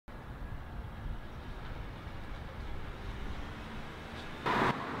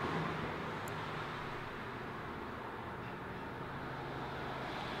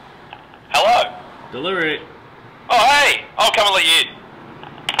Delivery. Oh, hey! I'll come and let you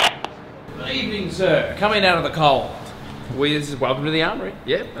in. Good evening, sir. Coming out of the cold. Welcome to the Armoury.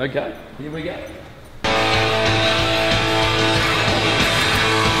 Yep, okay. Here we go.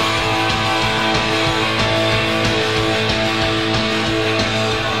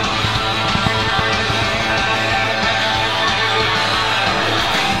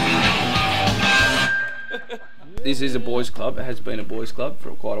 This is a boys' club. It has been a boys' club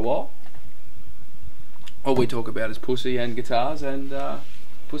for quite a while. All we talk about is pussy and guitars and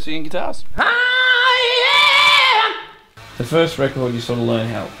pussy and guitars. The first record, you sort of learn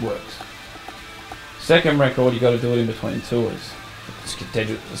how it works. Second record, you got to do it in between tours.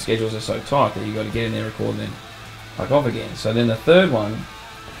 The schedules are so tight that you got to get in there, record, and then fuck off again. So then the third one,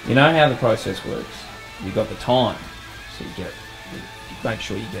 you know how the process works. You got the time, so you make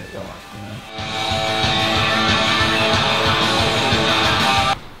sure you get it right. You know.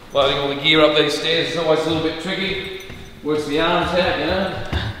 Loading all the gear up these stairs is always a little bit tricky. Works the arms out, you know.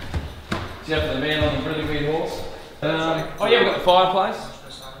 Except for the man on the really weird horse. Oh yeah, we've got the fireplace.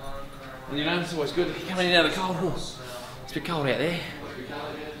 And you know, it's always good coming in out of the cold. Oh, it's a bit cold out there.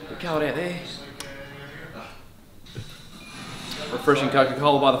 A bit cold out there. Refreshing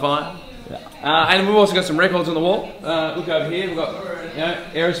Coca-Cola by the fire. And we've also got some records on the wall. Look over here, we've got, you know,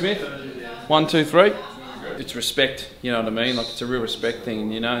 Aerosmith. 1, 2, 3. It's respect, you know what I mean? Like, it's a real respect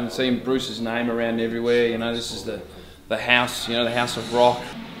thing, you know, and seeing Bruce's name around everywhere, you know, this is the house, you know, the house of rock.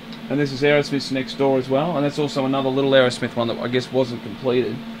 And this is Aerosmith's next door as well, and that's also another little Aerosmith one that I guess wasn't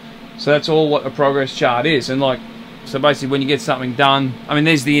completed. So that's all what a progress chart is, and like, so basically when you get something done, I mean,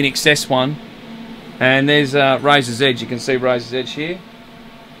 there's the In Excess one, and there's Razor's Edge. You can see Razor's Edge here.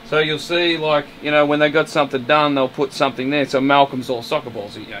 So you'll see, like, you know, when they got something done, they'll put something there. So Malcolm's all soccer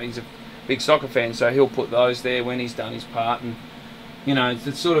balls, you know, he's a big soccer fan, so he'll put those there when he's done his part. And you know,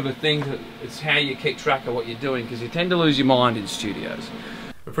 it's sort of a thing that it's how you keep track of what you're doing, because you tend to lose your mind in studios.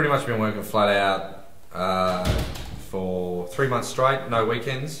 We've pretty much been working flat out for 3 months straight, no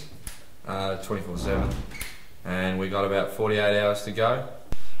weekends, 24/7, and we got about 48 hours to go.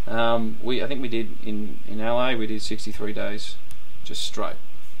 I think we did in LA. We did 63 days, just straight.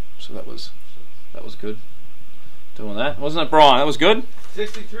 So that was good. Doing that, wasn't it, Brian? That was good.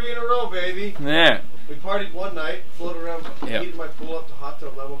 63 in a row, baby. Yeah. We partied one night, floated around, heated my pool up to hot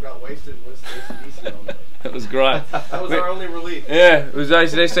tub level, got wasted, and listened to AC/DC all night. That was great. That was our only relief. Yeah, it was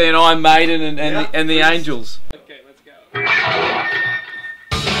AC/DC and Iron Maiden and the Angels. Okay, let's go.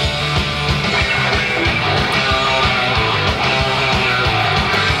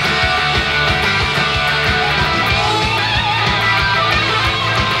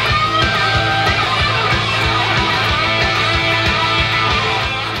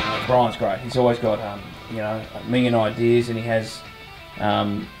 Brian's great. He's always got you know, a million ideas, and he has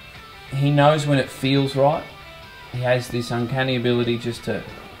he knows when it feels right. He has this uncanny ability just to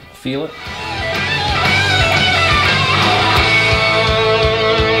feel it.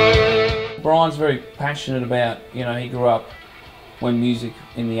 Brian's very passionate about, you know, he grew up when music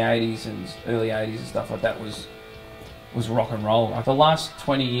in the 80s and early 80s and stuff like that was rock and roll. Like the last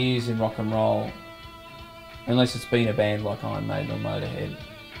 20 years in rock and roll, unless it's been a band like Iron Maiden or Motorhead,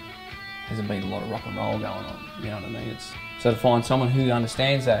 hasn't been a lot of rock and roll going on, you know what I mean? So to find someone who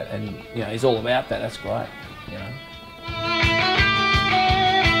understands that and, you know, is all about that, that's great, you know.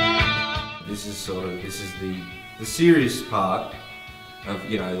 This is the serious part of,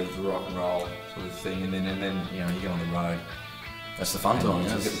 you know, the rock and roll sort of thing, and then you know, you go on the road. That's the fun time.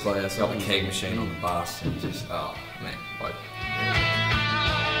 Just Get to play got the keg machine on the bus and just, oh man, like.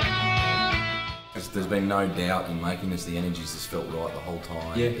 There's been no doubt in making this. The energy's just felt right the whole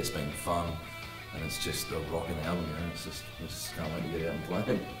time. Yeah. It's been fun, and it's just a rocking album. You know, we just can't wait to get out and play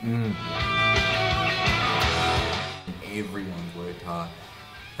it. Everyone's worked hard,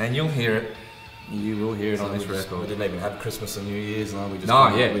 and you'll hear it. You will hear it on this record. We didn't even have Christmas and New Year's. No, we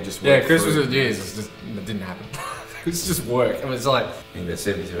just we just Christmas and New Year's it didn't happen. It was just work. It was like about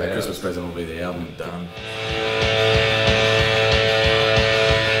 72 hours. Christmas present will be the album done.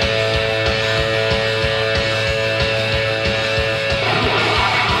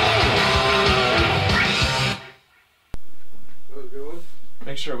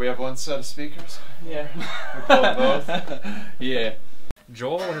 Make sure we have one set of speakers. Yeah. We pull both. Yeah.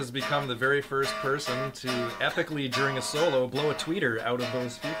 Joel has become the very first person to epically, during a solo, blow a tweeter out of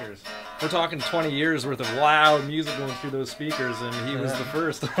those speakers. We're talking 20 years worth of loud music going through those speakers, and he was the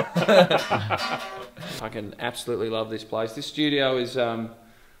first. I can absolutely love this place. This studio is the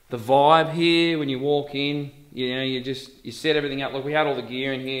vibe here when you walk in. You know, you set everything up. Look, we had all the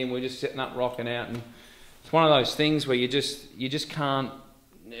gear in here, and we're just setting up, rocking out, and it's one of those things where you just can't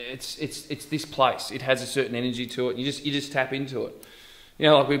it's this place. It has a certain energy to it. You just tap into it. You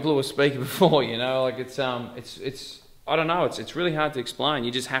know, like we blew a speaker before. You know, like it's I don't know. It's really hard to explain.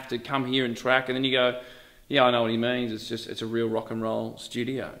 You just have to come here and track, and then you go, yeah, I know what he means. It's a real rock and roll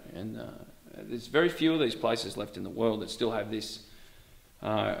studio, and there's very few of these places left in the world that still have this,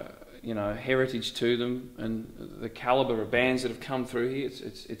 you know, heritage to them, and the caliber of bands that have come through here.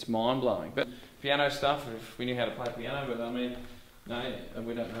 It's mind blowing. But piano stuff, if we knew how to play piano, but I mean, no,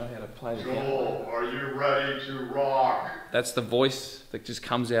 we don't know how to play the piano. Joel, are you ready to rock? That's the voice that just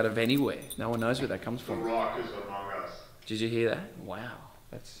comes out of anywhere. No one knows where that comes The from. rock is among us. Did you hear that? Wow,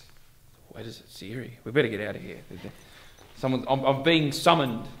 that's. Where does it? Siri. We better get out of here. I'm being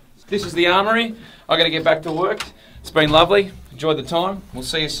summoned. This is the Armoury. I got to get back to work. It's been lovely. Enjoyed the time. We'll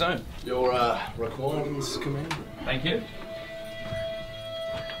see you soon. Your recordings, Commander. Thank you.